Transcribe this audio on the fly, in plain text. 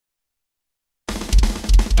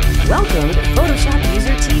Welcome to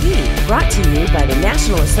PhotoshopUser TV, brought to you by the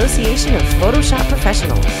National Association of Photoshop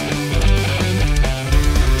Professionals.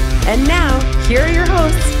 And now, here are your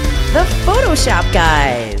hosts, the Photoshop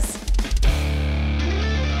guys.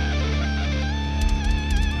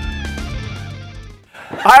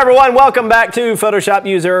 Hi everyone, welcome back to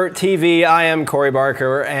PhotoshopUser TV. I am Corey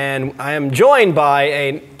Barker and I am joined by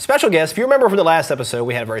a special guest. If you remember from the last episode,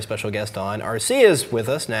 we had a very special guest on. RC is with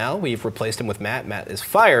us now. We've replaced him with Matt. Matt is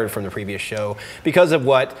fired from the previous show because of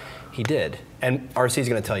what he did. And RC is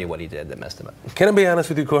going to tell you what he did that messed him up. Can I be honest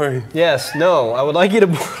with you, Corey? Yes, no, I would like you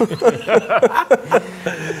to...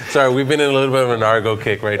 Sorry, we've been in a little bit of an Argo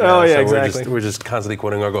kick right now. Oh yeah, so exactly. We're just constantly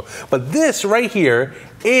quoting Argo. But this right here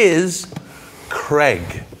is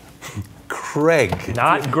Craig. Craig.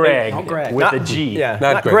 Not Greg, Greg. with a G. Yeah,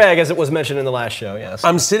 Not Greg. Greg, as it was mentioned in the last show, yes.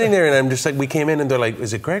 I'm sitting there and I'm just like, we came in and they're like,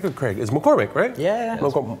 is it Greg or Craig? It's McCormick, right? Yeah.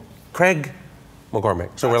 Craig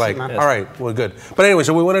McCormick. So we're like, all right, we're good. But anyway,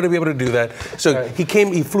 so we wanted to be able to do that. So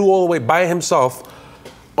he flew all the way by himself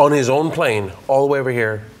on his own plane, all the way over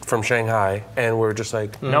here from Shanghai, and we're just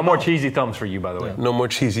like... No more cheesy thumbs for you, by the way. No more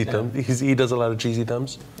cheesy thumbs. He does a lot of cheesy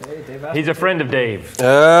thumbs. He's a friend of Dave.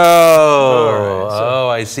 Oh,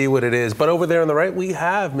 I see what it is. But over there on the right, we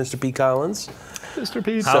have Mr. Pete Collins. Mr.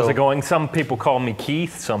 Pete. How's it going? Some people call me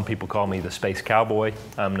Keith. Some people call me the Space Cowboy.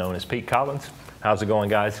 I'm known as Pete Collins. How's it going,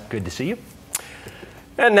 guys? Good to see you.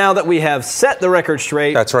 And now that we have set the record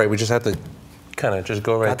straight... That's right. We just have to kind of just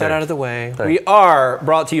go right there. Got that out of the way. Right. We are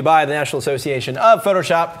brought to you by the National Association of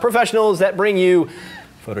Photoshop Professionals that bring you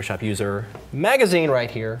Photoshop User magazine right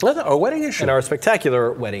here. Our wedding issue. And our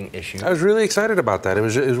spectacular wedding issue. I was really excited about that. It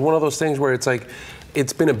was one of those things where it's like,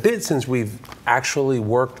 it's been a bit since we've actually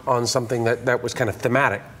worked on something that was kind of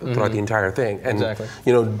thematic throughout the entire thing. And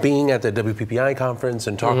you know, being at the WPPI conference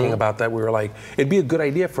and talking about that, we were like, it'd be a good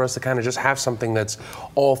idea for us to kind of just have something that's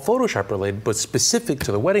all Photoshop related, but specific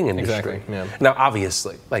to the wedding industry. Exactly. Yeah. Now,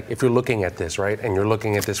 obviously, like if you're looking at this, right, and you're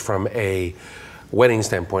looking at this from a wedding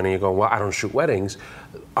standpoint, and you're going, well, I don't shoot weddings.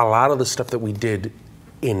 A lot of the stuff that we did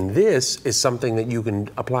in this is something that you can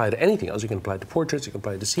apply to anything else. You can apply it to portraits, you can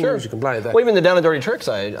apply it to scenes, you can apply it to that. Well, even the down and dirty tricks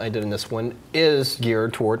I did in this one is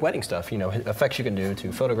geared toward wedding stuff. You know, effects you can do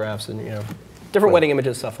to photographs and, you know, different wedding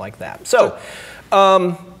images, stuff like that. So,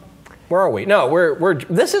 where are we? No,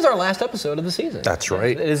 this is our last episode of the season. That's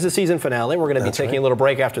right. It is the season finale. We're going to be taking a little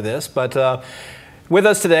break after this, but with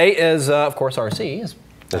us today is, of course, RC is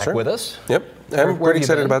back with us. Yep. I'm pretty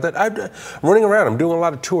excited about that. I'm running around. I'm doing a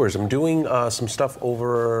lot of tours. I'm doing some stuff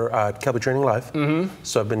over at Kelby Training Live.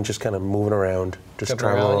 So I've been just kind of moving around, just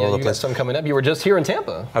traveling all over the place. You got some coming up. You were just here in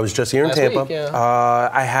Tampa. I was just here in Tampa. Week, yeah.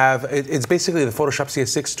 I have, it's basically the Photoshop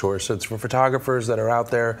CS6 tour. So it's for photographers that are out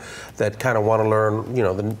there that kind of want to learn, you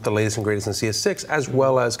know, the latest and greatest in CS6, as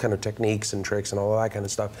well as kind of techniques and tricks and all that kind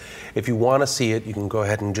of stuff. If you want to see it, you can go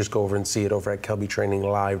ahead and just go over and see it over at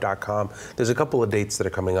kelbytraininglive.com. There's a couple of dates that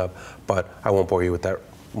are coming up, but I won't bore you with that.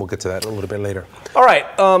 We'll get to that a little bit later. All right.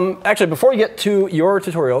 Actually, before we get to your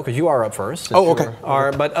tutorial, because you are up first. Oh, okay.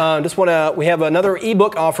 But just want to, we have another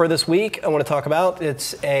ebook offer this week I want to talk about.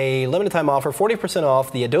 It's a limited time offer, 40%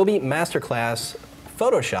 off the Adobe Masterclass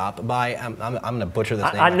Photoshop by, I'm going to butcher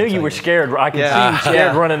this name. I knew you were scared. I can see you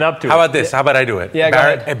scared running up to it. How about this? How about I do it? Yeah, go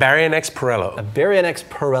ahead. Barry X Perello. Barry X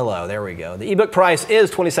Perello. There we go. The ebook price is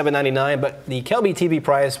 $27.99, but the Kelby TV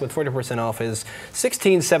price with 40% off is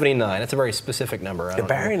 $16.79. That's a very specific number.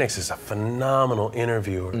 Barry X is a phenomenal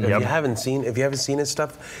interviewer. If you haven't seen his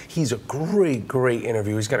stuff, he's a great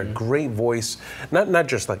interviewer. He's got a great voice. Not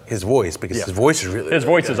just like his voice, because his voice is really his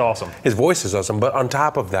voice is awesome. His voice is awesome, but on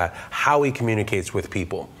top of that, how he communicates with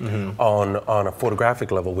people on a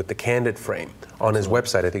photographic level with the candid frame on his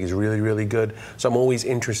website, I think is really good. So I'm always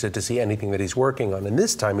interested to see anything that he's working on. And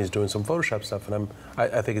this time he's doing some Photoshop stuff, and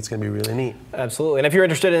I think it's going to be really neat. Absolutely. And if you're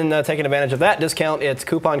interested in taking advantage of that discount, it's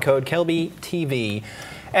coupon code KelbyTV.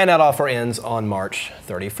 And that offer ends on March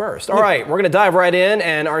 31st. All right, we're going to dive right in,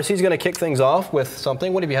 and RC's going to kick things off with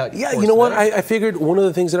something. What have you had? Yeah, you know what? I figured one of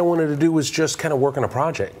the things that I wanted to do was just kind of work on a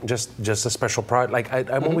project, just a special project. Like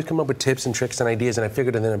I've always come up with tips and tricks and ideas, and I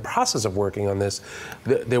figured in the process of working on this,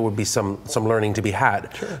 there would be some learning to be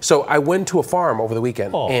had. Sure. So I went to a farm over the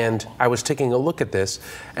weekend, and I was taking a look at this,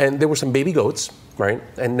 and there were some baby goats, right?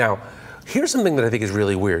 And now, here's something that I think is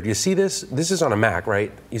really weird. You see this? This is on a Mac,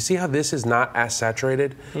 right? You see how this is not as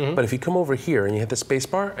saturated? But if you come over here and you hit the space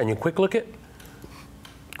bar and you quick look it,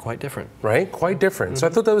 Quite different. Right? Quite different. So I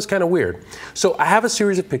thought that was kind of weird. So I have a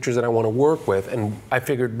series of pictures that I want to work with, and I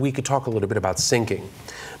figured we could talk a little bit about syncing.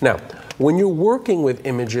 Now, when you're working with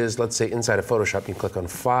images, let's say inside of Photoshop, you click on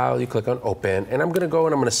File, you click on Open, and I'm going to go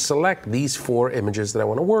and I'm going to select these 4 images that I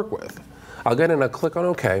want to work with. I'll go ahead and I'll click on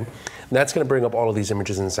OK, and that's going to bring up all of these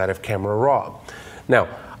images inside of Camera Raw. Now,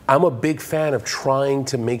 I'm a big fan of trying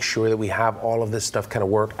to make sure that we have all of this stuff kind of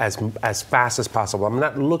work as fast as possible. I'm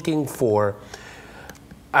not looking for,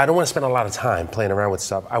 I don't want to spend a lot of time playing around with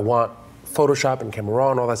stuff. I want Photoshop and Camera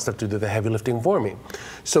Raw and all that stuff to do the heavy lifting for me.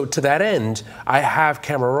 So to that end, I have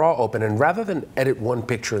Camera Raw open, and rather than edit one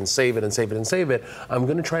picture and save it and save it and save it, I'm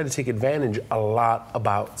going to try to take advantage a lot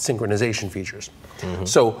about synchronization features.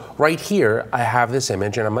 So right here, I have this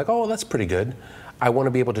image, and I'm like, oh, that's pretty good. I want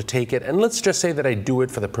to be able to take it, and let's just say that I do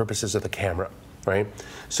it for the purposes of the camera, right?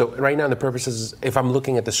 So right now, the purposes, if I'm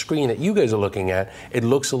looking at the screen that you guys are looking at, it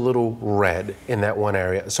looks a little red in that one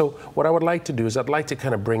area. So what I would like to do is I'd like to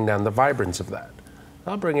kind of bring down the vibrance of that.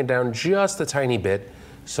 I'll bring it down just a tiny bit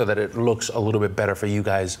so that it looks a little bit better for you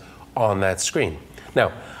guys on that screen.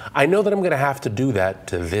 Now, I know that I'm going to have to do that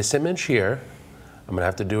to this image here. I'm going to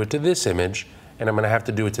have to do it to this image, and I'm going to have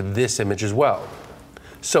to do it to this image as well.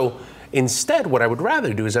 So instead, what I would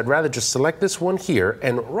rather do is I'd rather just select this one here,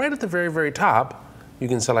 and right at the very, very top, you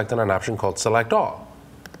can select on an option called Select All.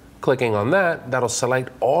 Clicking on that, that'll select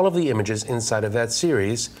all of the images inside of that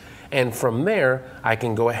series, and from there, I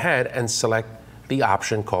can go ahead and select the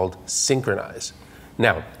option called Synchronize.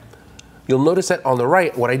 Now, you'll notice that on the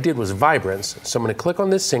right, what I did was Vibrance. So I'm going to click on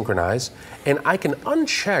this Synchronize, and I can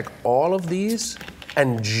uncheck all of these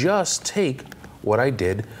and just take what I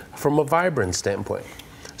did from a Vibrance standpoint.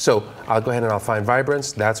 So I'll go ahead and I'll find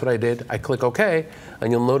Vibrance. That's what I did. I click OK,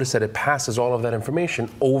 and you'll notice that it passes all of that information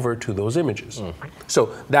over to those images.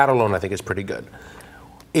 So that alone, I think, is pretty good.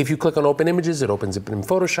 If you click on Open Images, it opens it in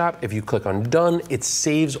Photoshop. If you click on Done, it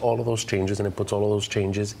saves all of those changes, and it puts all of those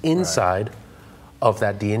changes inside of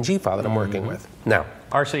that DNG file that I'm working with. Now,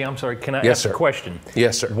 RC, I'm sorry, can I Yes, ask sir. a question?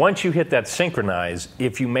 Yes, sir. Once you hit that synchronize,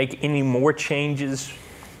 if you make any more changes,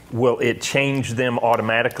 will it change them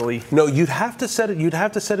automatically? no, you'd have to set it. You'd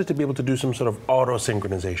have to set it to be able to do some sort of auto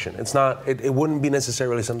synchronization. It's not. It wouldn't be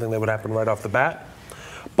necessarily something that would happen right off the bat,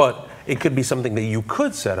 but it could be something that you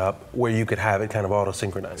could set up where you could have it kind of auto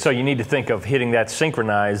synchronize. So you need to think of hitting that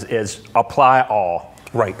synchronize as apply all.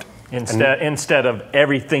 Right. Instead of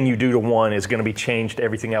everything you do to one is going to be changed to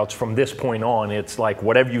everything else from this point on. It's like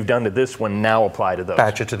whatever you've done to this one, now apply to those.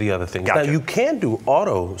 Patch it to the other things. Gotcha. Now you can do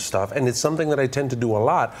auto stuff, and it's something that I tend to do a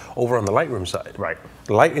lot over on the Lightroom side. Right.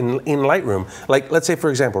 In Lightroom, like let's say for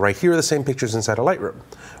example, right here are the same pictures inside of Lightroom,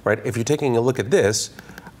 right? If you're taking a look at this,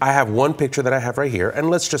 I have one picture that I have right here, and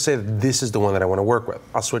let's just say that this is the one that I want to work with.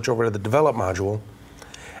 I'll switch over to the Develop module,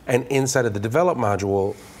 and inside of the Develop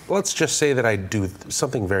module, let's just say that I do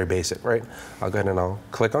something very basic, right? I'll go ahead and I'll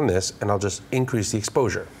click on this, and I'll just increase the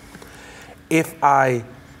exposure. If I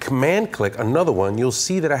command click another one, you'll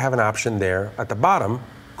see that I have an option there at the bottom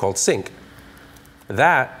called Sync.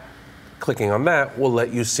 That, clicking on that, will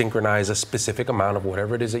let you synchronize a specific amount of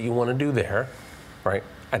whatever it is that you want to do there, right?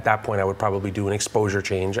 At that point, I would probably do an exposure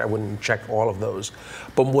change. I wouldn't check all of those.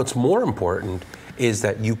 But what's more important is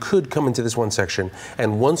that you could come into this one section,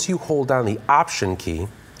 and once you hold down the Option key,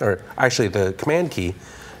 or actually the Command key,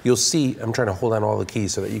 you'll see, I'm trying to hold down all the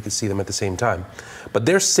keys so that you can see them at the same time. But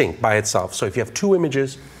they're synced by itself. So if you have two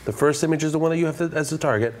images, the first image is the one that you have as the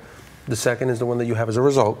target, the second is the one that you have as a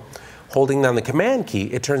result. Holding down the Command key,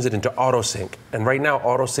 it turns it into auto sync. And right now,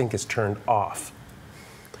 auto sync is turned off.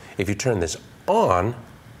 If you turn this on,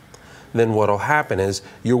 then what'll happen is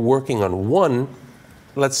you're working on one.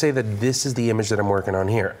 Let's say that this is the image that I'm working on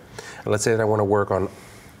here. And let's say that I want to work on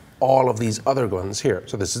all of these other ones here.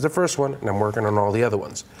 So this is the first one, and I'm working on all the other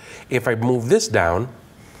ones. If I move this down,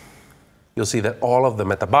 you'll see that all of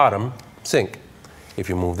them at the bottom sync. If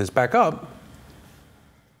you move this back up,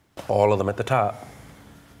 all of them at the top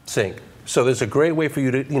sync. So there's a great way for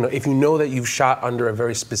you to, if you know that you've shot under a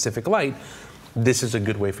very specific light, this is a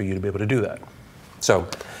good way for you to be able to do that. So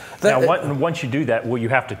now, once you do that, will you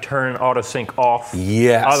have to turn auto sync off?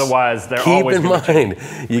 Yes. Otherwise, they're Keep always in mind,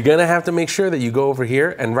 you're gonna have to make sure that you go over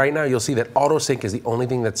here, and right now you'll see that auto sync is the only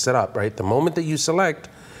thing that's set up, right? The moment that you select,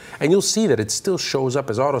 and you'll see that it still shows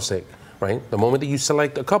up as auto sync, right? The moment that you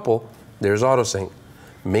select a couple, there's auto sync.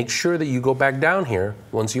 Make sure that you go back down here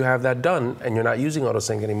once you have that done and you're not using auto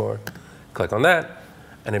sync anymore. Click on that,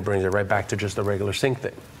 and it brings it right back to just a regular sync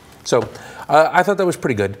thing. So I thought that was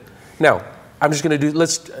pretty good. Now, I'm just going to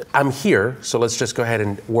do, I'm here, so let's just go ahead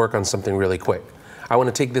and work on something really quick. I want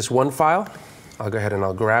to take this one file. I'll go ahead and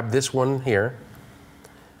I'll grab this one here.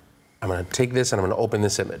 I'm going to take this and I'm going to open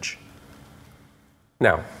this image.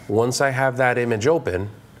 Now, once I have that image open,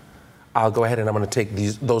 I'll go ahead and I'm going to take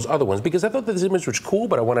those other ones because I thought that this image was cool,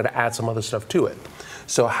 but I wanted to add some other stuff to it.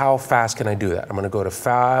 So how fast can I do that? I'm going to go to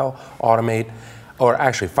File, Automate, or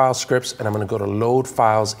actually File Scripts, and I'm going to go to Load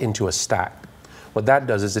Files into a stack. What that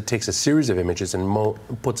does is it takes a series of images and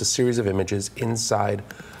puts a series of images inside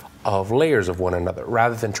of layers of one another,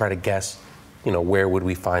 rather than try to guess, you know, where would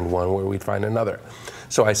we find one, where we'd find another.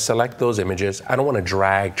 So I select those images. I don't want to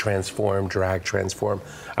drag, transform.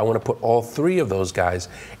 I want to put all three of those guys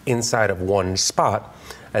inside of one spot,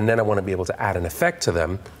 and then I want to be able to add an effect to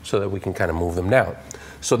them so that we can kind of move them down.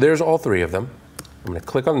 So there's all three of them. I'm going to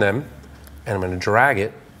click on them, and I'm going to drag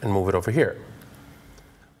it and move it over here.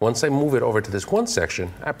 Once I move it over to this one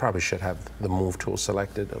section, I probably should have the Move tool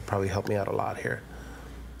selected. It'll probably help me out a lot here.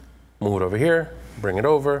 Move it over here, bring it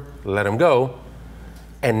over, let them go,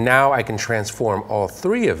 and now I can transform all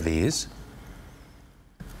three of these,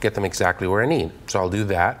 get them exactly where I need. So I'll do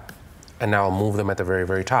that, and now I'll move them at the very,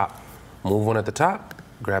 very top. Move one at the top,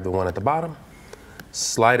 grab the one at the bottom,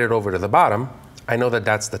 slide it over to the bottom. I know that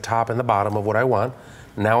that's the top and the bottom of what I want.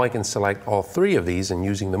 Now I can select all three of these, and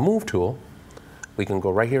using the Move tool, we can go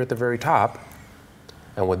right here at the very top,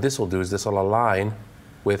 and what this will do is this will align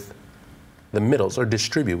with the middles, or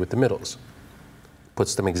distribute with the middles.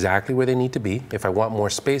 Puts them exactly where they need to be. If I want more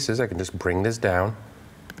spaces, I can just bring this down,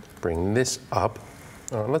 bring this up.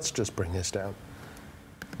 Let's just bring this down.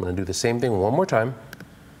 I'm going to do the same thing one more time.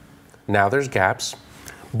 Now there's gaps,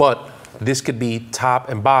 but this could be top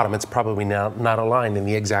and bottom. It's probably now not aligned in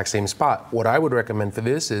the exact same spot. What I would recommend for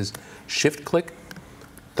this is Shift-click,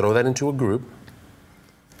 throw that into a group,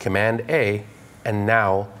 Command-A, and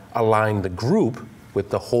now align the group with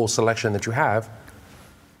the whole selection that you have.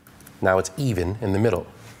 Now it's even in the middle.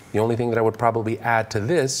 The only thing that I would probably add to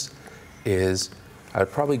this is I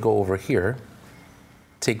would probably go over here,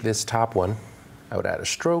 take this top one, I would add a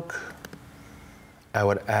stroke, I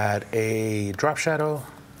would add a drop shadow,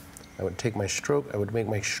 I would take my stroke, I would make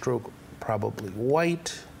my stroke probably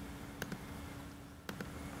white.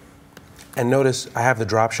 And notice I have the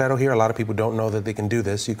drop shadow here. A lot of people don't know that they can do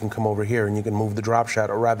this. You can come over here and you can move the drop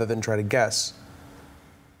shadow rather than try to guess.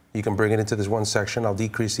 You can bring it into this one section. I'll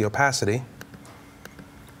decrease the opacity.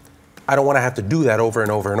 I don't want to have to do that over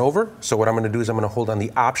and over and over. So what I'm going to do is I'm going to hold on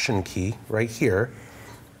the Option key right here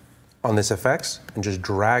on this effects and just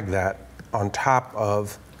drag that on top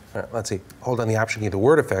of, let's see, hold on the Option key, the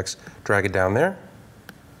word effects, drag it down there,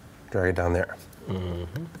 drag it down there.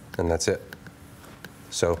 And that's it.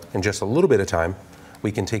 So in just a little bit of time,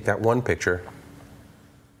 we can take that one picture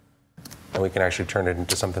and we can actually turn it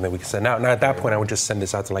into something that we can send out. Now at that point, I would just send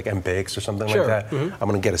this out to like MPix or something like that. I'm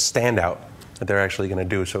going to get a standout that they're actually going to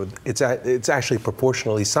do. So it's actually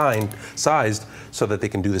proportionally sized so that they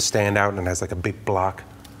can do the standout, and it has like a big block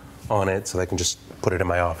on it, so they can just put it in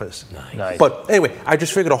my office. Nice. But anyway, I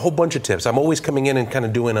just figured a whole bunch of tips. I'm always coming in and kind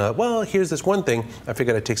of doing well, here's this one thing. I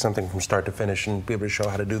figured I'd take something from start to finish and be able to show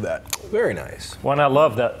how to do that. Very nice. Well, and I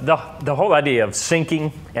love the whole idea of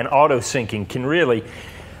syncing and auto syncing can really,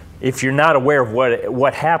 if you're not aware of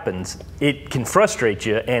what happens, it can frustrate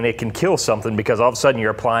you and it can kill something because all of a sudden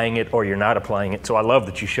you're applying it or you're not applying it. So I love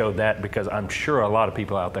that you showed that because I'm sure a lot of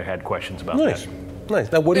people out there had questions about that. Nice.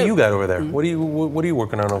 Now, what do you got over there? What are you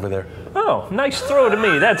working on over there? Oh, nice throw to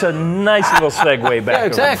me. That's a nice little segue back. Yeah,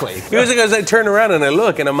 exactly. Because I turn around and I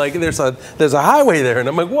look and I'm like, there's a highway there, and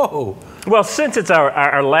I'm like, whoa. Well, since it's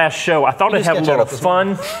our last show, I thought I'd have a little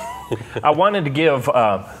fun. I wanted to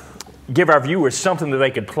give our viewers something that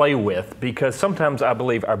they could play with, because sometimes I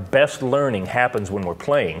believe our best learning happens when we're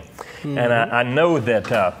playing. And I know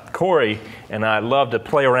that Corey and I love to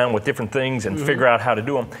play around with different things and figure out how to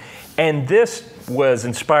do them. And this was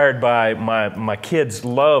inspired by my kids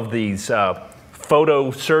love these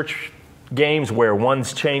photo search games where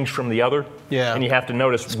one's changed from the other. Yeah. And you have to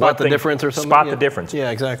notice spot the difference or something. Spot the difference. Yeah,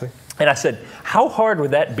 exactly. And I said, how hard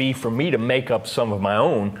would that be for me to make up some of my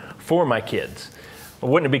own for my kids? Well,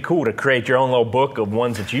 wouldn't it be cool to create your own little book of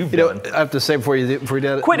ones that you've done? I have to say before you did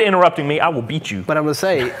it. Quit interrupting me. I will beat you. But I'm going to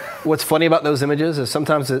say, what's funny about those images is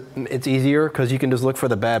sometimes it's easier because you can just look for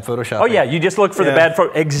the bad Photoshop. Oh, yeah. You just look for the bad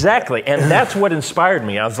photo. Exactly. And that's what inspired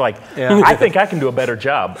me. I was like, I think I can do a better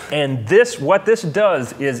job. And what this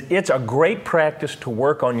does is it's a great practice to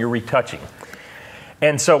work on your retouching.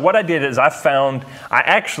 And so what I did is I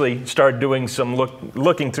actually started doing some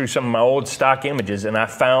looking through some of my old stock images, and I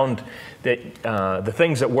found that the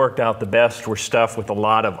things that worked out the best were stuff with a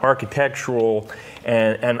lot of architectural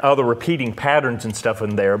and other repeating patterns and stuff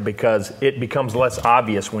in there, because it becomes less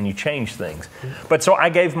obvious when you change things. But so I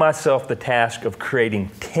gave myself the task of creating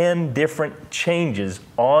 10 different changes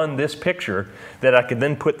on this picture that I could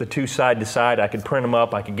then put the two side to side. I could print them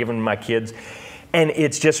up, I could give them to my kids. And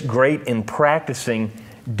it's just great in practicing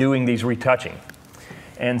doing these retouching.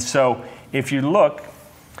 And so if you look,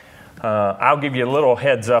 I'll give you a little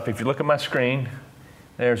heads up. If you look at my screen,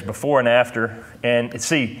 there's before and after. And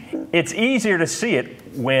see, it's easier to see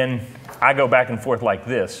it when I go back and forth like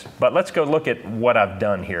this. But let's go look at what I've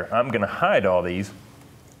done here. I'm going to hide all these.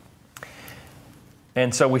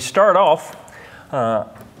 And so we start off,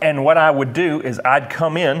 and what I would do is I'd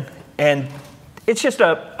come in, and it's just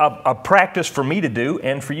a practice for me to do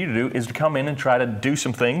and for you to do, is to come in and try to do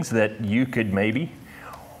some things that you could maybe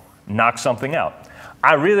knock something out.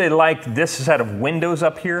 I really liked this set of windows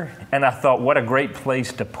up here, and I thought, what a great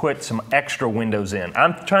place to put some extra windows in.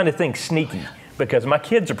 I'm trying to think sneaky, because my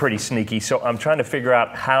kids are pretty sneaky, so I'm trying to figure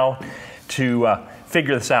out how to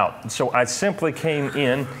figure this out. So I simply came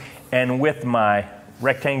in, and with my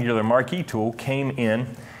rectangular marquee tool, came in,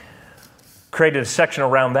 created a section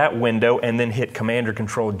around that window, and then hit Command or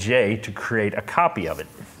Control J to create a copy of it.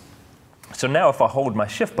 So now if I hold my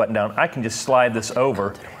Shift button down, I can just slide this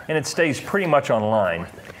over, and it stays pretty much on line.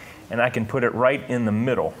 And I can put it right in the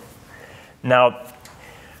middle. Now,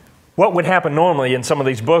 what would happen normally in some of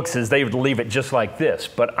these books is they would leave it just like this,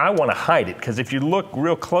 but I want to hide it, because if you look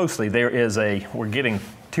real closely, there is we're getting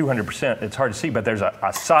 200%, it's hard to see, but there's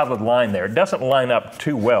a solid line there. It doesn't line up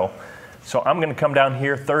too well. So I'm going to come down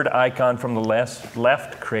here, third icon from the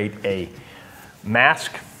left, create a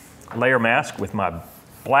mask, layer mask with my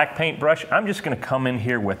black paintbrush. I'm just going to come in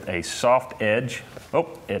here with a soft edge.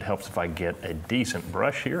 Oh, it helps if I get a decent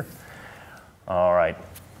brush here. All right.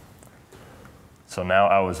 So now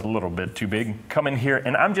I was a little bit too big. Come in here,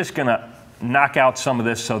 and I'm just going to knock out some of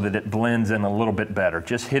this so that it blends in a little bit better.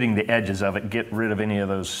 Just hitting the edges of it, get rid of any of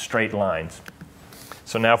those straight lines.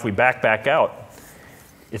 So now if we back out,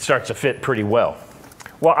 it starts to fit pretty well.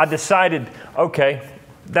 Well, I decided, okay,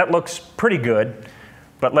 that looks pretty good,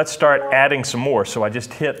 but let's start adding some more. So I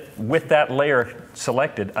just hit, with that layer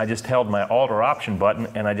selected, I just held my Alt or Option button,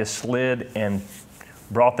 and I just slid and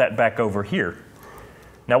brought that back over here.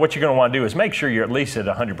 Now what you're going to want to do is make sure you're at least at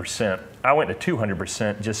 100%. I went to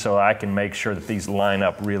 200% just so I can make sure that these line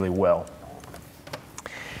up really well.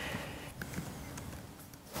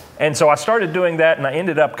 And so I started doing that, and I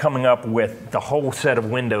ended up coming up with the whole set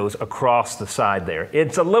of windows across the side there.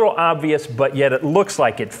 It's a little obvious, but yet it looks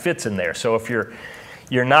like it fits in there. So if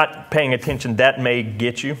you're not paying attention, that may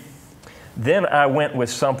get you. Then I went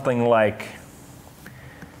with something like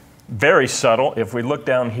very subtle. If we look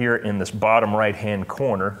down here in this bottom right-hand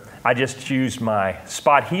corner, I just used my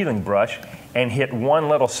spot healing brush and hit one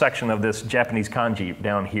little section of this Japanese kanji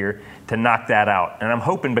down here to knock that out. And I'm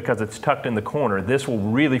hoping, because it's tucked in the corner, this will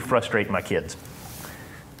really frustrate my kids.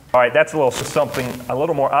 All right, that's something a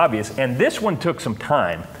little more obvious. And this one took some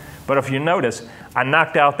time. But if you notice, I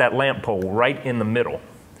knocked out that lamp pole right in the middle.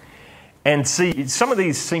 And see, some of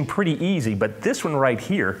these seem pretty easy, but this one right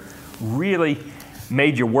here really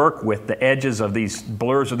made you work with the edges of these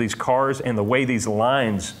blurs of these cars and the way these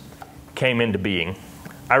lines came into being.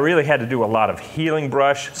 I really had to do a lot of healing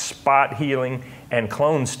brush, spot healing, and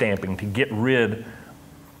clone stamping to get rid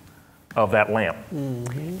of that lamp.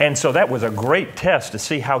 And so that was a great test to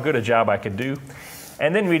see how good a job I could do.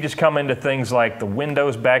 And then we just come into things like the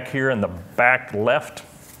windows back here in the back left.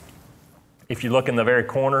 If you look in the very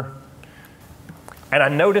corner. And I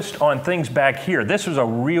noticed on things back here, this was a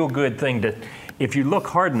real good thing to, if you look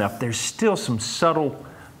hard enough, there's still some subtle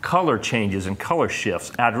color changes and color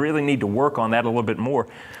shifts. I'd really need to work on that a little bit more.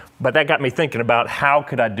 But that got me thinking about how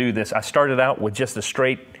could I do this. I started out with just a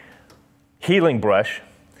straight healing brush.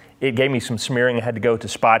 It gave me some smearing. I had to go to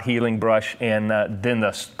spot healing brush and then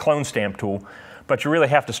the clone stamp tool. But you really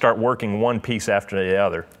have to start working one piece after the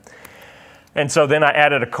other. And so then I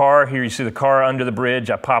added a car. Here you see the car under the bridge.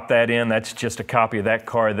 I popped that in. That's just a copy of that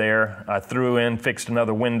car there. I threw in, fixed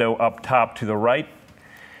another window up top to the right.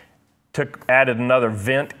 Added another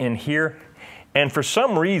vent in here. And for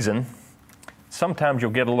some reason, sometimes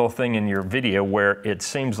you'll get a little thing in your video where it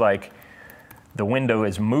seems like the window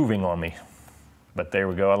is moving on me. But there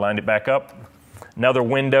we go, I lined it back up. Another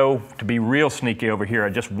window, to be real sneaky over here,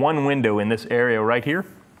 just one window in this area right here.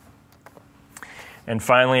 And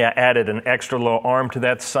finally, I added an extra little arm to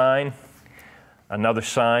that sign, another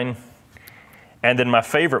sign, and then my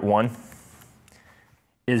favorite one,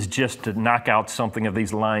 is just to knock out something of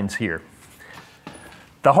these lines here.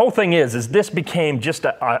 The whole thing is this became just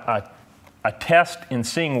a test in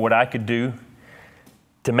seeing what I could do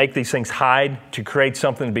to make these things hide, to create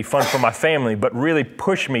something to be fun for my family, but really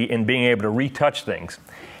push me in being able to retouch things.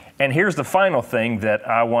 And here's the final thing that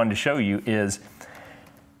I wanted to show you is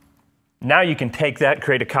now you can take that,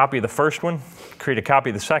 create a copy of the first one, create a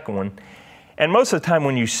copy of the second one, and most of the time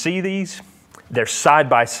when you see these, they're side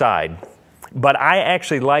by side. But I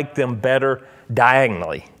actually like them better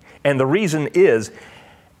diagonally. And the reason is,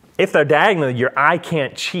 if they're diagonally, your eye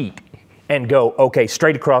can't cheat and go, okay,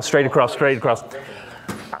 straight across, straight across, straight across.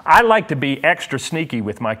 I like to be extra sneaky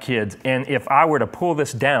with my kids, and if I were to pull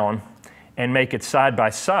this down and make it side by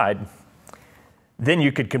side, then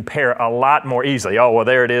you could compare a lot more easily. Oh, well,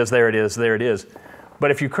 there it is, there it is, there it is.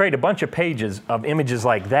 But if you create a bunch of pages of images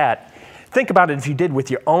like that, think about it if you did with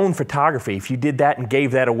your own photography, if you did that and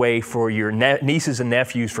gave that away for your nieces and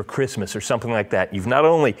nephews for Christmas or something like that. You've not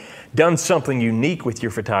only done something unique with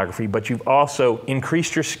your photography, but you've also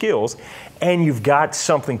increased your skills, and you've got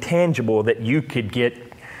something tangible that you could get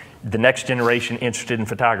the next generation interested in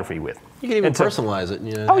photography with. You can even personalize it.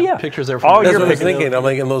 You know, oh yeah, pictures there. From That's what I was thinking. I'm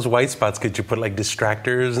like, in those white spots, could you put like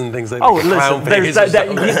distractors and things like that? Oh,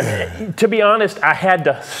 listen, to be honest, I had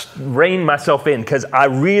to rein myself in because I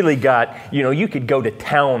really got, you know, you could go to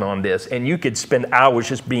town on this and you could spend hours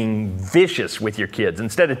just being vicious with your kids.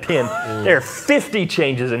 Instead of 10, there are 50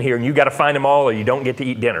 changes in here and you got to find them all or you don't get to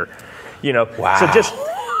eat dinner. You know, wow. So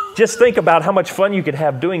just think about how much fun you could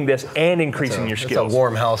have doing this and increasing your skills. It's a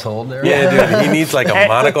warm household there. Yeah, dude, he needs like a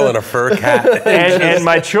monocle and a fur cap. And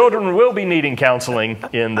my children will be needing counseling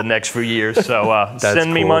in the next few years, so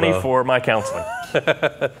send me money for my counseling.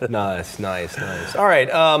 Nice, nice, nice. All right,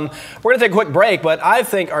 we're going to take a quick break, but I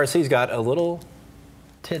think RC's got a little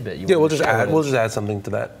tidbit. We'll just add something to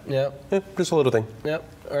that. Yep. Just a little thing. Yep.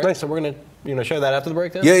 All right, nice. So we're going to show that after the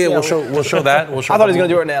break then? Yeah, we'll show that. I thought he was going to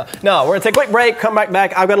do it now. No, we're going to take a quick break, come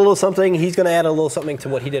back. I've got a little something. He's going to add a little something to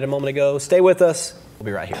what he did a moment ago. Stay with us. We'll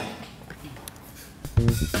be right here.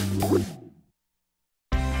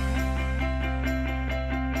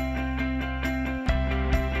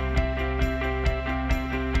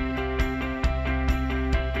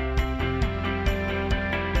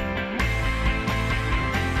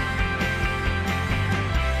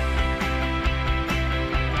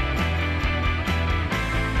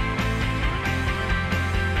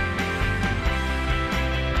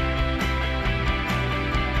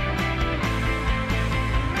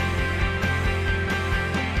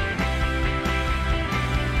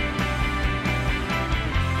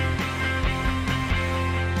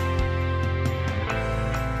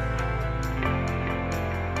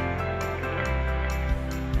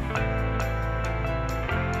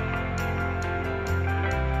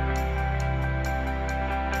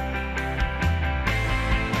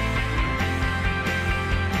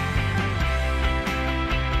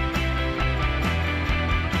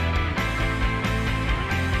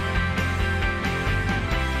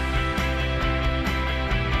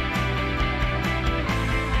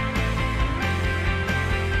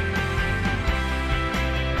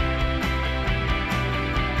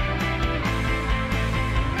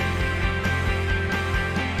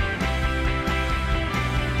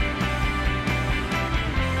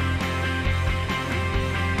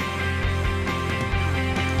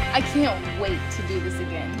 I can't wait to do this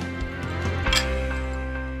again.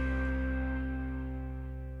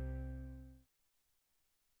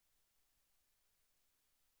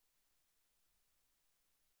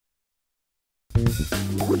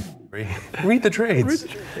 Read the trades.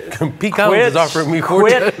 Pete Collins is offering me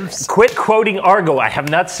quit quoting Argo. I have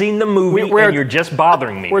not seen the movie and you're just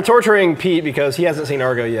bothering me. We're torturing Pete because he hasn't seen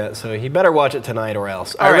Argo yet, so he better watch it tonight or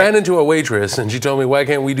else. I ran into a waitress and she told me, why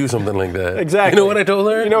can't we do something like that? Exactly. You know what I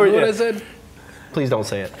told her? You know what I said? Please don't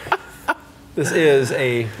say it. This is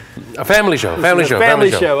a family show.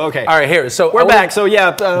 Family show. Okay. All right, here. So we're back. So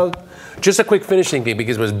yeah. Just a quick finishing thing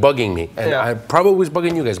because it was bugging me. And I probably was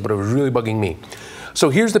bugging you guys, but it was really bugging me. So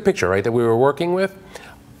here's the picture, right, that we were working with.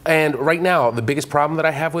 And right now, the biggest problem that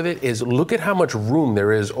I have with it is look at how much room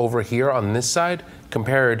there is over here on this side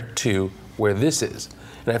compared to where this is.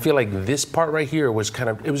 And I feel like this part right here was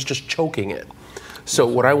it was just choking it. So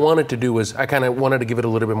what I wanted to do was I kind of wanted to give it a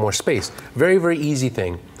little bit more space. Very, very easy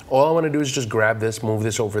thing. All I want to do is just grab this, move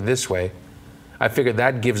this over this way. I figured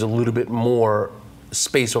that gives a little bit more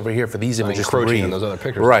space over here for these images to breathe. Those other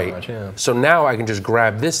pictures right. Much, yeah. So now I can just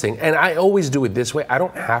grab this thing, and I always do it this way. I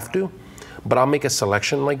don't have to, but I'll make a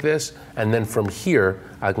selection like this, and then from here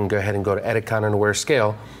I can go ahead and go to Edit, Content, Aware,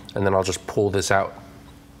 Scale, and then I'll just pull this out.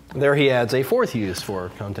 There he adds a fourth use for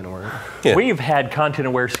content aware. Yeah. We've had content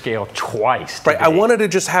aware scale twice today. Right, I wanted to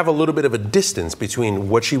just have a little bit of a distance between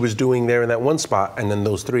what she was doing there in that one spot and then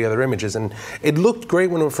those 3 other images. And it looked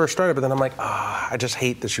great when it first started, but then I'm like, I just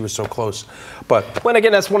hate that she was so close. But when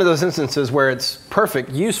again, that's one of those instances where it's perfect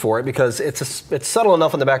use for it because it's subtle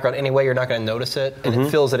enough in the background anyway, you're not going to notice it, and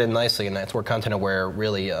it fills it in nicely, and that's where content aware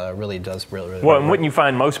really does really well, and wouldn't you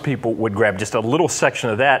find most people would grab just a little section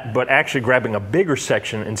of that, but actually grabbing a bigger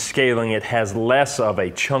section and scaling it has less of a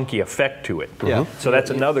chunky effect to it. Yeah. So that's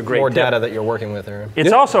another great more tip. data that you're working with there.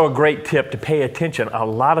 It's also a great tip to pay attention. A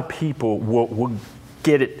lot of people will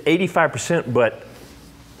get it 85%, but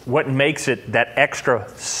what makes it that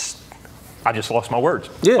extra, I just lost my words.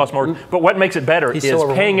 Yeah. Lost my words. But what makes it better is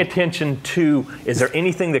so paying attention to, is there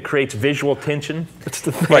anything that creates visual tension? That's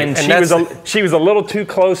the thing. And she was a little too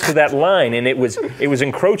close to that line, and it was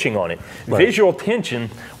encroaching on it. Right. Visual tension,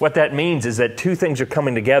 what that means is that two things are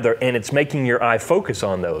coming together, and it's making your eye focus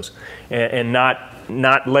on those, and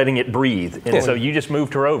not letting it breathe. And so you just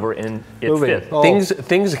moved her over, and it fit.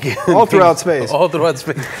 Things again. All throughout space. All throughout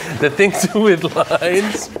space. The things with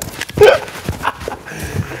lines.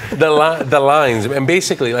 The lines, and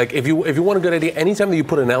basically, like if you want a good idea, anytime that you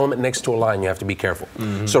put an element next to a line, you have to be careful.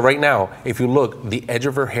 So right now, if you look, the edge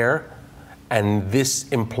of her hair and this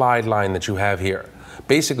implied line that you have here,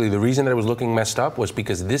 basically the reason that it was looking messed up was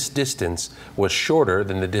because this distance was shorter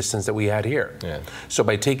than the distance that we had here. Yeah. So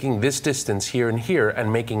by taking this distance here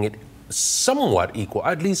and making it somewhat equal,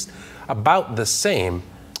 at least about the same,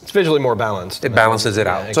 it's visually more balanced. It balances it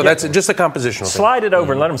out. So that's just a compositional thing. Slide it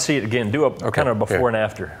over and let them see it again. Do a kind of before and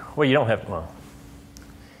after. Well, you don't have to. Well.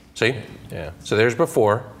 See? Yeah. So there's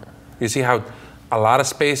before. You see how a lot of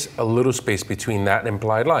space, a little space between that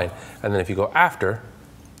implied line. And then if you go after,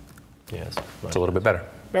 yes, it's a little bit better.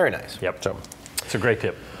 Very nice. Yep. So it's a great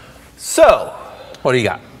tip. So, what do you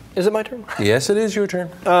got? Is it my turn? Yes, it is your turn.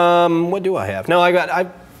 What do I have? No,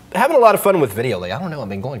 I'm having a lot of fun with video. Like, I don't know, I've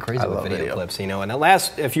been going crazy with video clips, you know. And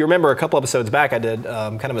if you remember a couple episodes back, I did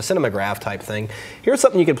kind of a cinematograph type thing. Here's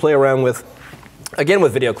something you can play around with, again,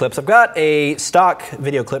 with video clips. I've got a stock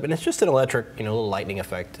video clip, and it's just an electric, little lightning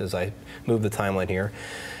effect as I move the timeline here.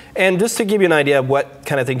 And just to give you an idea of what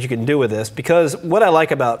kind of things you can do with this, because what I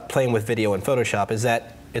like about playing with video in Photoshop is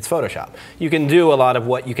that it's Photoshop. You can do a lot of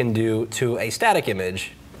what you can do to a static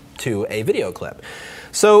image to a video clip.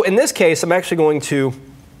 So in this case, I'm actually going to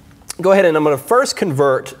go ahead and I'm going to first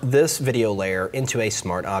convert this video layer into a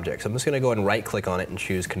smart object. So I'm just going to go ahead and right click on it and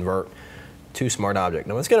choose convert to smart object.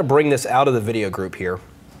 Now I'm just going to bring this out of the video group here.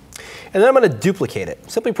 And then I'm going to duplicate it.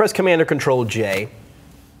 Simply press Command or Control J.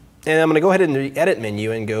 And I'm going to go ahead in the edit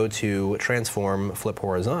menu and go to transform flip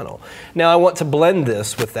horizontal. Now I want to blend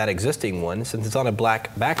this with that existing one. Since it's on a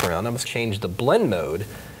black background, I'm going to change the blend mode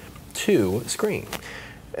to screen.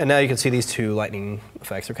 And now you can see these two lightning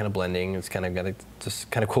effects are kind of blending. It's kind of got a just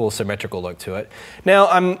kind of cool symmetrical look to it. Now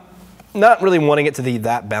I'm not really wanting it to be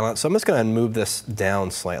that balanced, so I'm just going to move this down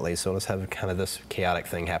slightly. So let's have kind of this chaotic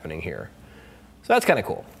thing happening here. So that's kind of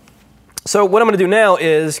cool. So what I'm going to do now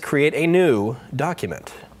is create a new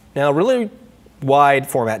document. Now really wide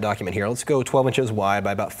format document here. Let's go 12 inches wide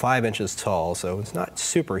by about 5 inches tall. So it's not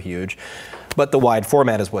super huge, but the wide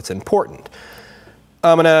format is what's important.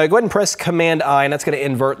 I'm going to go ahead and press Command-I, and that's going to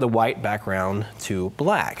invert the white background to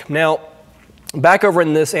black. Now, back over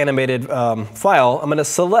in this animated file, I'm going to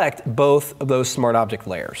select both of those smart object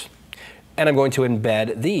layers. And I'm going to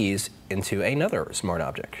embed these into another smart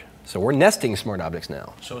object. So we're nesting smart objects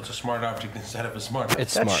now. So it's a smart object instead of a smart object.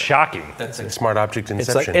 It's That's smart. shocking. That's like smart object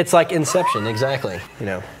inception. It's like Inception, exactly.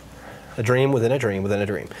 A dream within a dream within a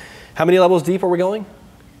dream. How many levels deep are we going?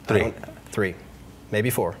 3. 3, maybe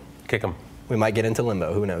 4. Kick them. We might get into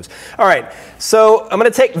limbo, who knows. All right, so I'm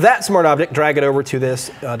going to take that smart object, drag it over to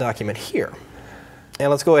this document here. And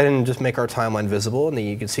let's go ahead and just make our timeline visible, and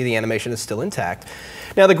you can see the animation is still intact.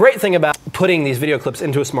 Now the great thing about putting these video clips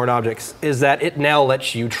into a smart object is that it now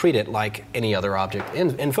lets you treat it like any other object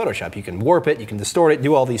in Photoshop. You can warp it, you can distort it,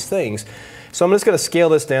 do all these things. So I'm just going to scale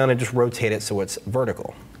this down and just rotate it so it's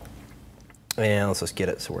vertical. And let's just get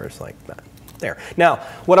it so where it's like that. There. Now,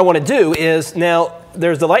 what I want to do is, now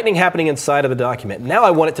there's the lightning happening inside of the document. Now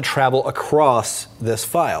I want it to travel across this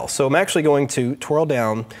file. So I'm actually going to twirl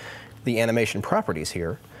down the animation properties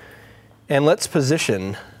here. And let's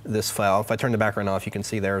position this file. If I turn the background off, you can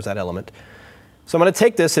see there's that element. So I'm going to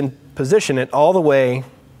take this and position it all the way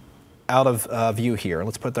out of view here.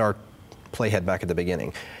 Let's put our playhead back at the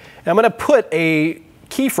beginning. And I'm going to put a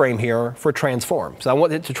keyframe here for transform. So I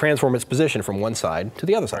want it to transform its position from one side to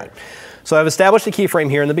the other side. So I've established a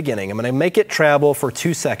keyframe here in the beginning. I'm going to make it travel for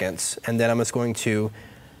 2 seconds, and then I'm just going to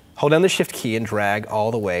hold down the Shift key and drag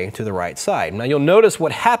all the way to the right side. Now you'll notice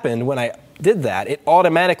what happened when I did that. It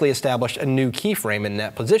automatically established a new keyframe in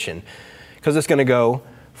that position because it's going to go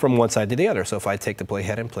from one side to the other. So if I take the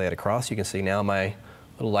playhead and play it across, you can see now my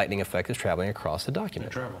little lightning effect is traveling across the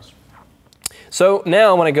document. It travels. So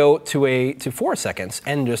now I want to go to 4 seconds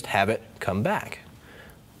and just have it come back.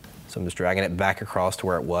 So I'm just dragging it back across to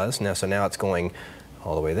where it was. So now it's going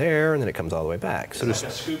all the way there, and then it comes all the way back. So it's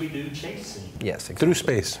like a Scooby-Doo chase scene. Yes, exactly. Through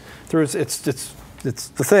space. It's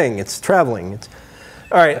the thing. It's traveling.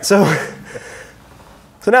 All right. So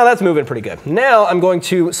now that's moving pretty good. Now I'm going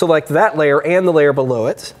to select that layer and the layer below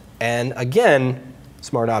it, and again,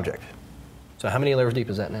 Smart Object. So how many layers deep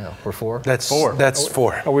is that now? We're 4? That's 4. That's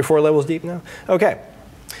 4. Are we 4 levels deep now? Okay.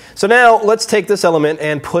 So now let's take this element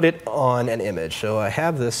and put it on an image. So I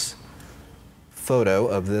have this photo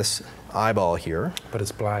of this eyeball here. But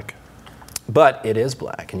it's black. But it is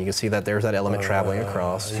black, and you can see that there's that element traveling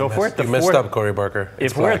across. So if we're at the messed up, Corey Barker.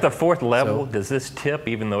 If we're at the 4th level, does this tip,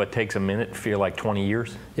 even though it takes a minute, feel like 20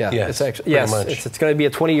 years? Yeah, yes, it's actually much. It's going to be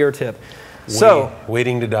a 20-year tip.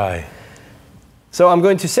 Waiting to die. So I'm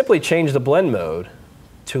going to simply change the blend mode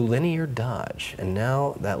to linear dodge, and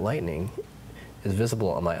now that lightning is visible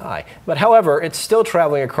on my eye. But however, it's still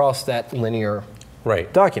traveling across that linear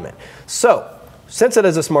document. So since it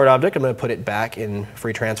is a smart object, I'm going to put it back in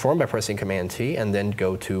free transform by pressing Command T and then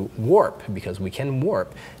go to warp, because we can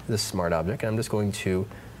warp this smart object. And I'm just going to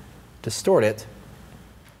distort it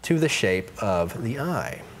to the shape of the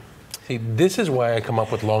eye. See, this is why I come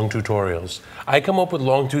up with long tutorials. I come up with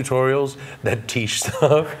long tutorials that teach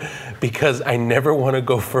stuff because I never want to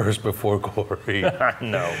go first before Corey.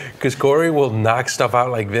 No. Because Corey will knock stuff out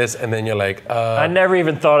like this, and then you're like, I never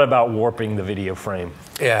even thought about warping the video frame.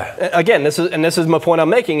 Yeah. Again, this is my point I'm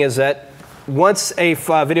making, is that once a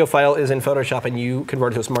video file is in Photoshop and you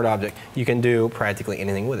convert it to a smart object, you can do practically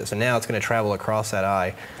anything with it. So now it's going to travel across that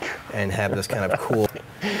eye and have this kind of cool.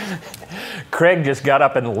 Craig just got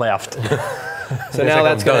up and left. So now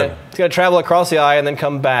that's going to travel across the eye and then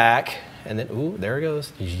come back, and then ooh, there it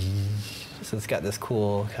goes. So it's got this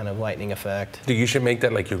cool kind of lightning effect. Dude, you should make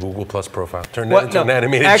that like your Google Plus profile. Turn that into an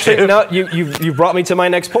animated Actually, chip. no, you brought me to my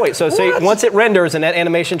next point. So say once it renders and that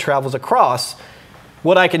animation travels across,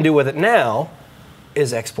 what I can do with it now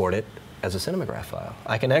is export it as a cinematograph file.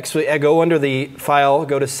 I can actually go under the file,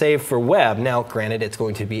 go to Save for Web. Now, granted, it's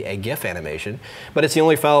going to be a GIF animation, but it's the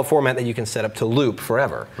only file format that you can set up to loop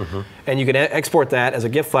forever. And you can export that as a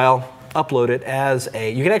GIF file, upload it as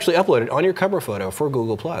a, you can actually upload it on your cover photo for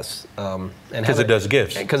Google+. Because it does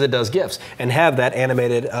GIFs. Because it does GIFs. And have that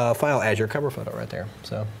animated file as your cover photo right there.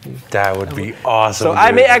 So that would be awesome. So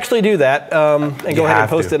I may actually do that and go ahead and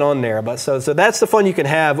post it on there. But so that's the fun you can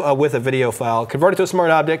have with a video file. Convert it to a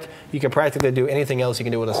smart object. You can practically do anything else you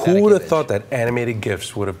can do with a static image. Who would have thought that animated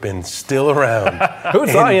GIFs would have been still around Who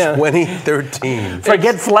thought, in 2013?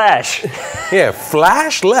 Forget Flash. Yeah,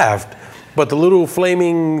 Flash left. But the little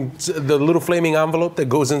flaming envelope that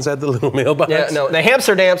goes inside the little mailbox. Yeah, no, the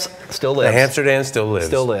hamster dance still lives. The hamster dance still lives.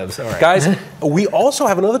 Still lives. All right. Guys, we also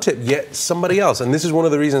have another tip. Yet somebody else, and this is one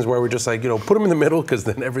of the reasons why we're just like, put them in the middle, because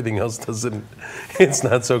then everything else doesn't. It's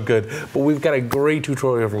not so good. But we've got a great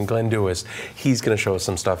tutorial from Glyn Dewis. He's going to show us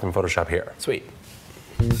some stuff in Photoshop here. Sweet.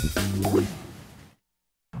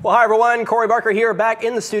 Well, hi everyone. Corey Barker here, back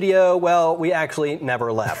in the studio. Well, we actually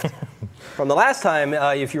never left. From the last time,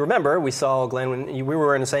 if you remember, we saw Glyn when we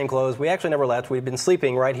were in the same clothes. We actually never left. We've been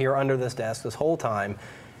sleeping right here under this desk this whole time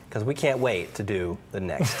because we can't wait to do the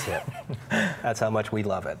next tip. That's how much we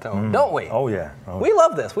love it, don't we? Oh yeah. We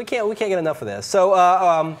love this. We can't get enough of this. So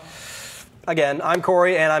again, I'm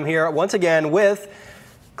Corey, and I'm here once again with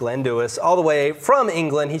Glyn Dewis, all the way from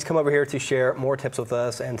England. He's come over here to share more tips with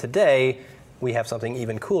us, and today we have something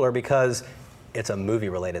even cooler because it's a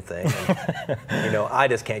movie-related thing. And, I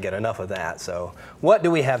just can't get enough of that. So what do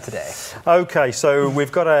we have today? Okay, so we've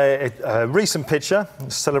got a recent picture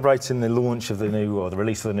celebrating the launch of the new, or the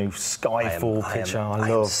release of the new Skyfall picture. I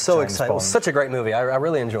love so James excited. Bond. It was such a great movie. I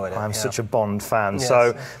really enjoyed it. I'm such a Bond fan. Yes.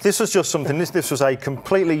 So this was just something, this was a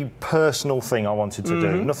completely personal thing I wanted to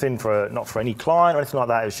do. Nothing not for any client or anything like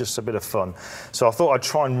that. It was just a bit of fun. So I thought I'd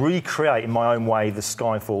try and recreate in my own way the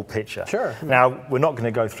Skyfall picture. Sure. Now, we're not going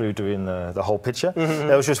to go through doing the whole picture.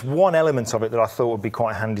 There was just one element of it that I thought would be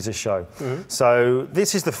quite handy to show. So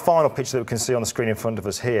this is the final picture that we can see on the screen in front of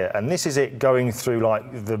us here, and this is it going through like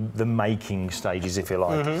the making stages, if you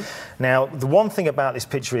like. Now, the one thing about this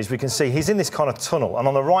picture is we can see he's in this kind of tunnel, and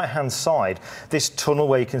on the right-hand side, this tunnel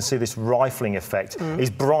where you can see this rifling effect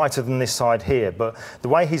is brighter than this side here, but the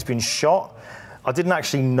way he's been shot, I didn't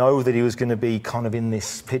actually know that he was going to be kind of in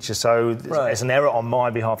this picture, so it's an error on my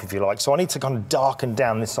behalf, if you like. So I need to kind of darken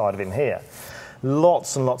down this side of him here.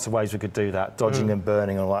 Lots and lots of ways we could do that, dodging and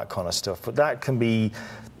burning and all that kind of stuff. But that can be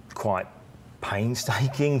quite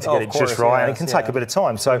painstaking to get it just right, and it can take a bit of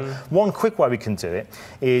time. So one quick way we can do it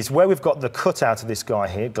is where we've got the cutout of this guy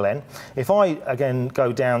here, Glenn. If I, again,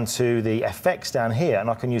 go down to the effects down here, and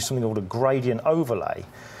I can use something called a gradient overlay,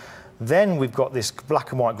 then we've got this black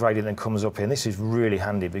and white gradient that comes up here, and this is really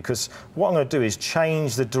handy because what I'm going to do is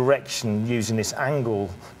change the direction using this angle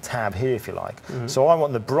tab here, if you like. So I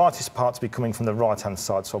want the brightest part to be coming from the right-hand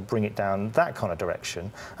side, so I'll bring it down that kind of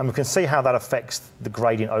direction, and we can see how that affects the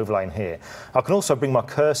gradient overlay in here. I can also bring my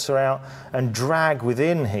cursor out and drag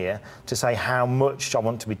within here to say how much I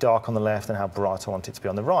want to be dark on the left and how bright I want it to be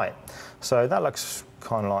on the right. So that looks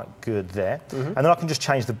kind of like good there. And then I can just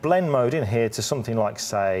change the blend mode in here to something like,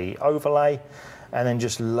 say, overlay, and then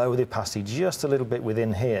just lower the opacity just a little bit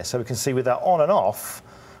within here. So we can see with that on and off,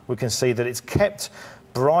 we can see that it's kept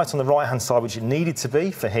bright on the right-hand side, which it needed to be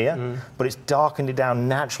for here, but it's darkened it down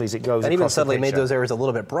naturally as it goes across the picture. And even suddenly made those areas a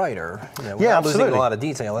little bit brighter, you know, yeah, without losing a lot of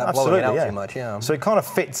detail, without blowing it out too much. So it kind of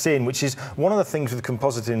fits in, which is one of the things with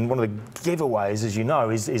compositing, one of the giveaways, as you know,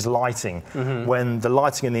 is lighting. When the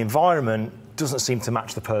lighting in the environment doesn't seem to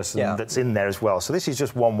match the person that's in there as well. So this is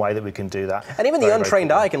just one way that we can do that. And even the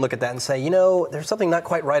untrained eye can look at that and say, you know, there's something not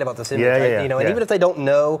quite right about this image. You know, and even if they don't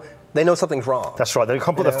know, they know something's wrong. That's right. They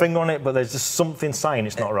can't put their finger on it, but there's just something saying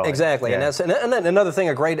it's not right. Exactly. And that's and another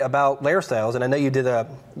thing great about layer styles, and I know you did the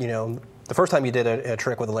first time you did a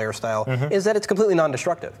trick with a layer style, is that it's completely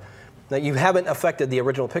non-destructive. That you haven't affected the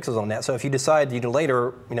original pixels on that. So if you decide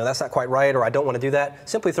later, you know, that's not quite right, or I don't want to do that,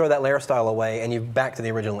 simply throw that layer style away and you're back to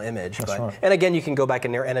the original image. That's right. And again, you can go back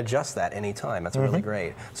in there and adjust that anytime. That's really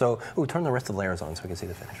great. So, turn the rest of the layers on so we can see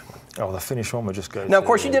the finished one. Oh, the finished one will just go. Now, of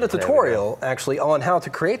course, you did a tutorial actually on how to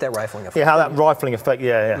create that rifling effect. Yeah, how that rifling effect, did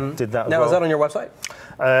that as well. Now, is that on your website?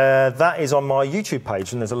 That is on my YouTube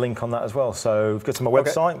page, and there's a link on that as well. So go to my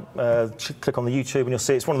website, click on the YouTube, and you'll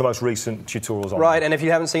see it's one of the most recent tutorials on Right, and if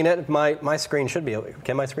you haven't seen it, my screen should be.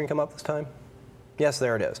 Can my screen come up this time? Yes,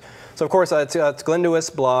 there it is. So, of course, it's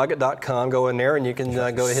glyndewisblog.com. Go in there, and you can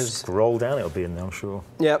go to his... Scroll down, it'll be in there, I'm sure.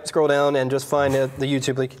 Yep, scroll down and just find the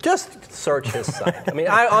YouTube link. Just search his site. I mean,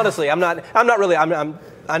 honestly, I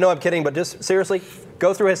know I'm kidding, but just seriously,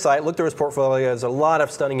 go through his site, look through his portfolio. There's a lot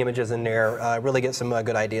of stunning images in there. Really get some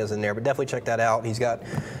good ideas in there, but definitely check that out. He's got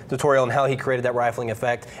a tutorial on how he created that rifling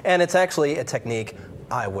effect, and it's actually a technique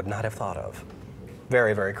I would not have thought of.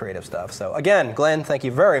 Very, very creative stuff. So again, Glenn, thank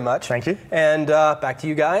you very much. Thank you. And back to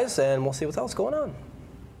you guys, and we'll see what else is going on.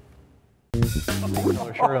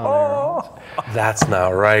 That's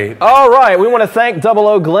not right. All right, we want to thank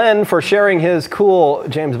 00 Glenn for sharing his cool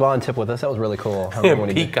James Bond tip with us. That was really cool.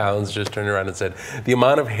 Pete Collins just turned around and said, the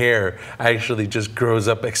amount of hair actually just grows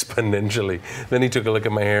up exponentially. Then he took a look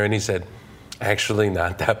at my hair and he said, actually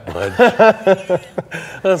not that much.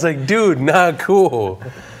 I was like, dude, not cool.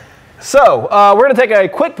 So, we're going to take a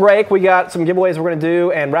quick break. We got some giveaways we're going to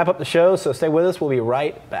do and wrap up the show, so stay with us. We'll be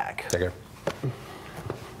right back. Take care.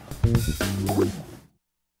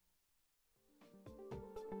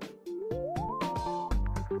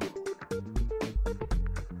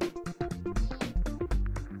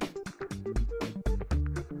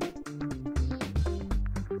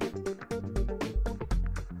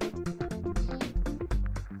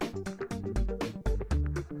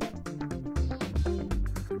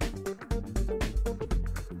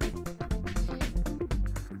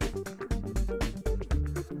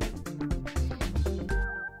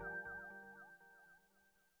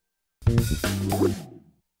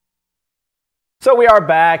 So we are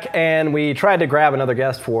back, and we tried to grab another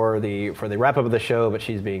guest for the wrap up of the show, but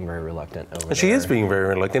she's being very reluctant over there. She is being very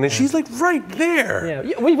reluctant, and she's like right there.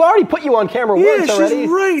 Yeah, we've already put you on camera once already. Yeah, she's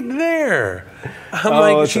right there.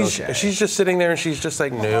 I'm like, she's just sitting there, and she's just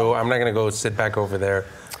like, no, I'm not gonna go sit back over there.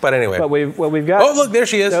 But anyway. But we've got. Oh, look, there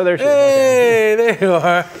she is. Oh, there she is. Hey, there you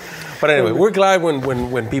are. But anyway, we're glad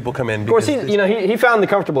when people come in. Of course, he found the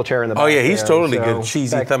comfortable chair in the back. Oh yeah, he's totally so good.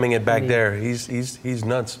 Cheesy thumbing it back there. He's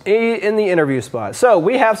nuts. In the interview spot. So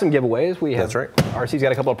we have some giveaways. That's right. RC's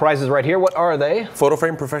got a couple of prizes right here. What are they? Photo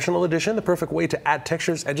Frame Professional Edition, the perfect way to add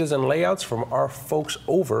textures, edges, and layouts from our folks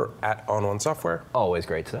over at On One Software. Always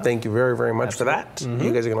great stuff. Thank you very, very much for that.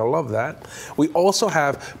 You guys are gonna love that. We also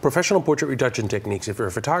have professional portrait retouching techniques. If you're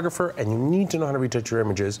a photographer and you need to know how to retouch your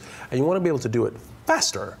images, and you want to be able to do it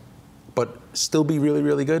faster, but still be really,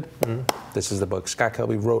 really good, this is the book. Scott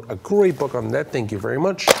Kelby wrote a great book on that. Thank you very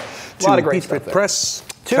much. A lot of great stuff there. Press.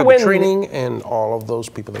 To win training and all of those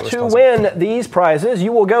people that are To responsible. win these prizes,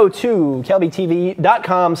 you will go to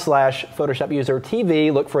kelbytv.com/PhotoshopUser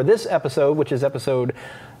TV. Look for this episode, which is episode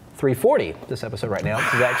 340. This episode right now.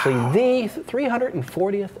 This is actually the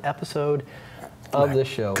 340th episode of this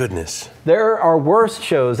show. Goodness. There are worse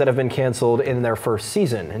shows that have been canceled in their first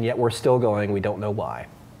season, and yet we're still going. We don't know why.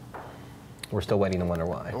 We're still waiting to wonder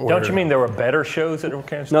why. Don't you mean there were better shows that were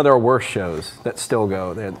canceled? No, there are worse shows that still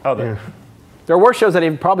go. There are worse shows that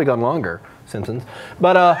have probably gone longer. Simpsons,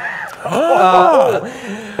 but wow.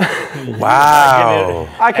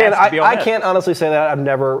 I can't honestly say that. I've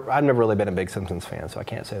never really been a big Simpsons fan, so I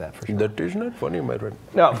can't say that for sure. That is not funny, my friend.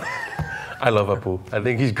 No. I love Apu. I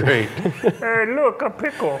think he's great. Hey, look, a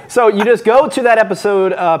pickle. So you just go to that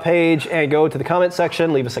episode page and go to the comment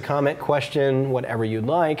section, leave us a comment, question, whatever you'd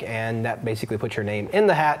like, and that basically puts your name in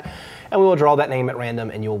the hat, and we will draw that name at random,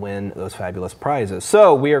 and you'll win those fabulous prizes.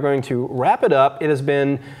 So we are going to wrap it up. It has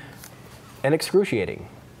been an excruciating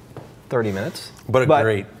 30 minutes. But a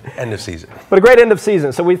great end of season. But a great end of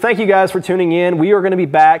season. So we thank you guys for tuning in. We are going to be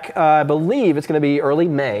back, I believe it's going to be early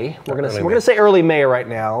May. We're going to say early May right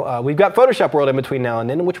now. We've got Photoshop World in between now and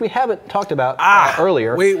then, which we haven't talked about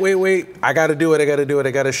earlier. Wait. I got to do it. I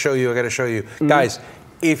got to show you. Guys,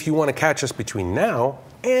 if you want to catch us between now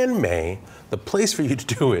and May, the place for you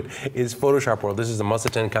to do it is Photoshop World. This is the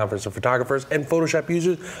must-attend conference for photographers and Photoshop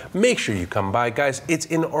users. Make sure you come by, guys. It's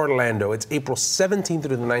in Orlando. It's April 17th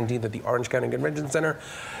through the 19th at the Orange County Convention Center.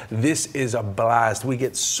 This is a blast. We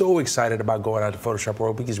get so excited about going out to Photoshop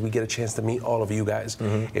World because we get a chance to meet all of you guys.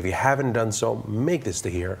 If you haven't done so, make this to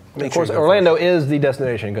here. Of course, Orlando is the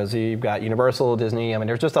destination because you've got Universal, Disney. I mean,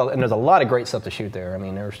 there's a lot of great stuff to shoot there. I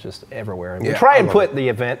mean, there's just everywhere. And we try and put the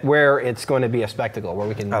event where it's going to be a spectacle, where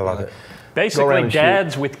we can. I love it. Basically,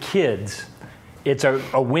 dads with kids, it's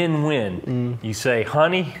a win-win. You say,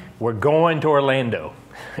 honey, we're going to Orlando.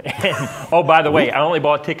 And, oh, by the way, I only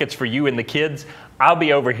bought tickets for you and the kids. I'll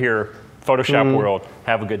be over here, Photoshop World.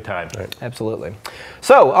 Have a good time. Right. Absolutely.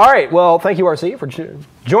 So, all right. Well, thank you, RC, for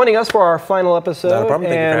joining us for our final episode. Not a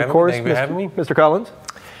problem. And, of course, Thank you for having me. Mr. Collins.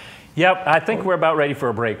 Yep, I think we're about ready for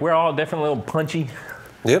a break. We're all definitely a little punchy.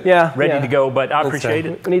 Yep. Yeah. Ready to go, but I appreciate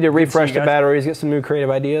it. We need to refresh the batteries, get some new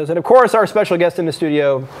creative ideas. And of course, our special guest in the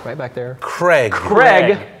studio, right back there. Craig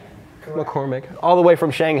McCormick, all the way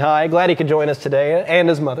from Shanghai. Glad he could join us today. And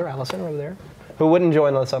his mother, Allison, over there, who wouldn't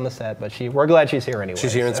join us on the set, but we're glad she's here anyway.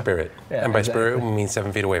 She's here in spirit. Yeah, and by spirit, we mean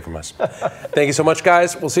 7 feet away from us. Thank you so much,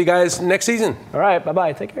 guys. We'll see you guys next season. All right.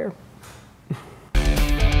 Bye-bye. Take care.